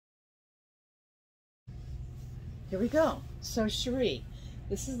Here we go. So Cherie,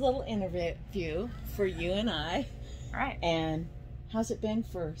 this is a little interview for you and I. All right. And how's it been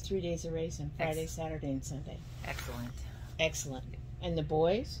for 3 days of racing? Friday, Saturday, and Sunday. Excellent. Excellent. And the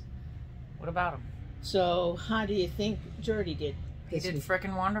boys? What about them? So how do you think Jordy did? He did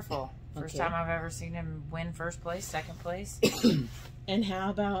frickin' wonderful. First Okay. time I've ever seen him win first place, second place. And how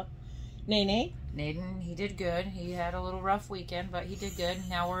about Nene? Naden, he did good. He had a little rough weekend, but he did good.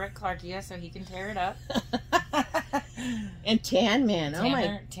 Now we're at Clarkia, so he can tear it up. And Tan Man, oh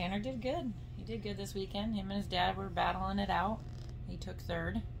my. Tanner did good. He did good this weekend. Him and his dad were battling it out. He took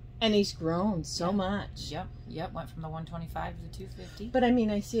third. And he's grown so much. Yep. Went from the 125 to the 250. But I mean,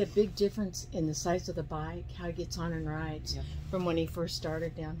 I see a big difference in the size of the bike, how he gets on and rides from when he first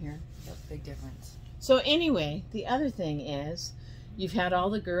started down here. Yep, big difference. So anyway, the other thing is, you've had all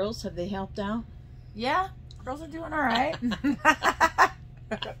the girls. Have they helped out? Yeah, girls are doing all right.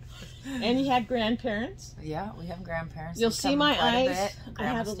 And you had grandparents. Yeah, we have grandparents. You'll see my eyes.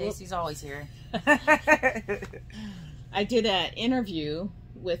 Grandma Stacy's always here. I did an interview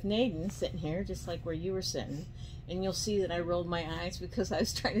with Naden sitting here, just like where you were sitting, and you'll see that I rolled my eyes because I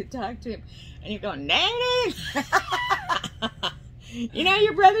was trying to talk to him, and you're going, Naden, you know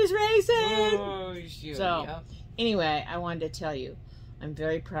your brother's racing. Oh, shoot. So anyway, I wanted to tell you, I'm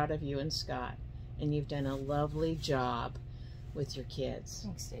very proud of you and Scott, and you've done a lovely job with your kids.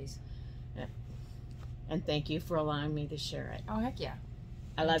 Thanks, Stace. And thank you for allowing me to share it. Oh, heck yeah.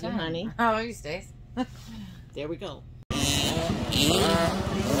 I love you, honey. Oh, you, Stace. There we go.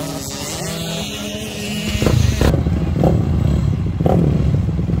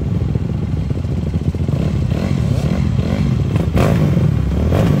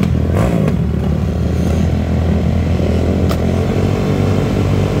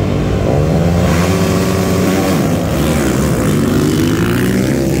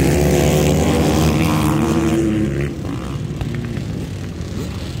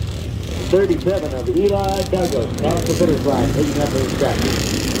 37 of Eli Douglas across the finish line, picking up his tractor.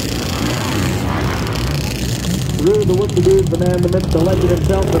 Through the Woods the man in the midst selected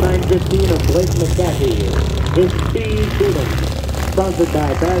himself the 915 of Blake McCaffey. His speed freedom, sponsored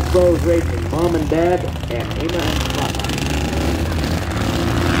by Bass Bros Racing, Mom and Dad, and Emma and Papa.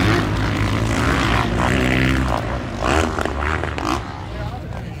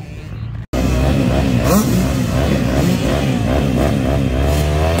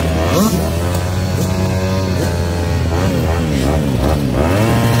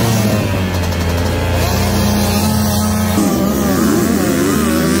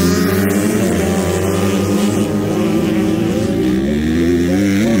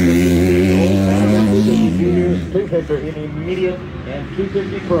 In Intermediate and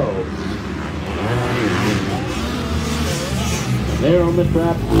 250 Pro. There on the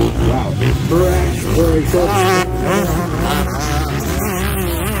trap, wow, correct, very good.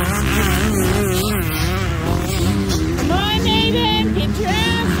 Come on, Nathan, get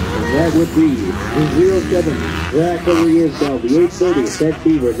dressed. That would be the 07 track over years now, the 830 Tech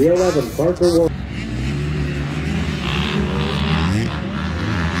Beaver, the 11 Parker Warren.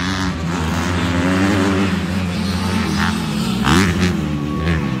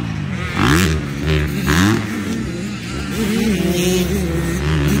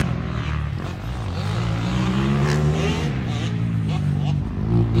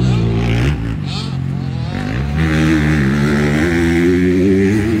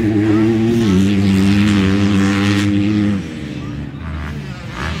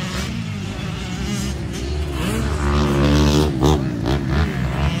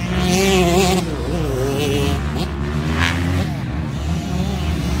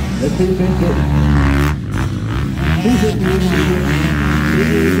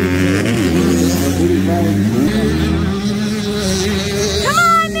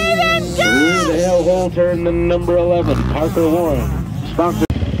 Turn to number 11, Parker Warren. Sponsor.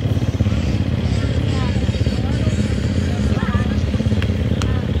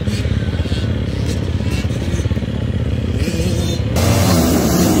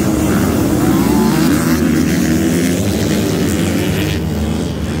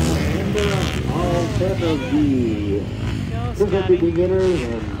 All 10 of the 250 beginners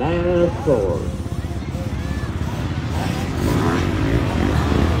and dinosaurs.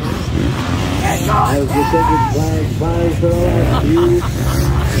 As the second flag flies for the last few,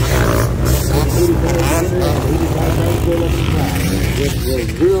 85 beginners, 85 with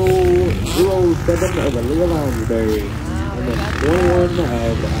the 007 of Aaliyah Lounsbury and the 21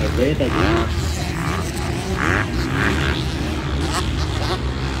 of Isaiah Douglas.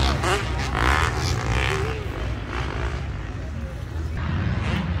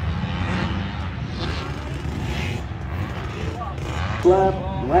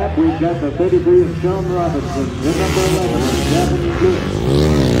 lap, we've got the 33 of Sean Robinson, the number 11 of Gavin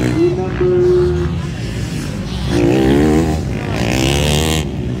Lewis, the number...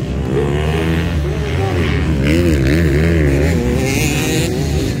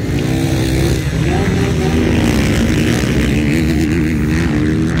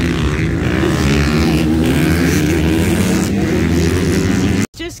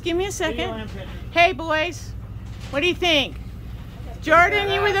 Just give me a second. Hey boys, what do you think? Jordan,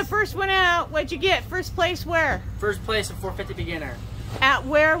 you were the first one out. What'd you get? First place where? First place of 450 beginner. At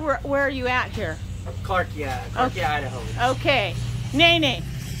where are you at here? Clarkia, Okay. Idaho. Okay. Nene,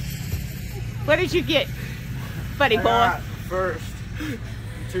 what did you get, buddy boy? First,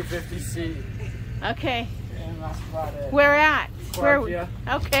 250C. Okay. And that's about it. Where at? Clarkia.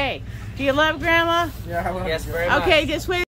 Okay. Do you love Grandma? Yeah, I love it. Yes, very much. Okay, just wait.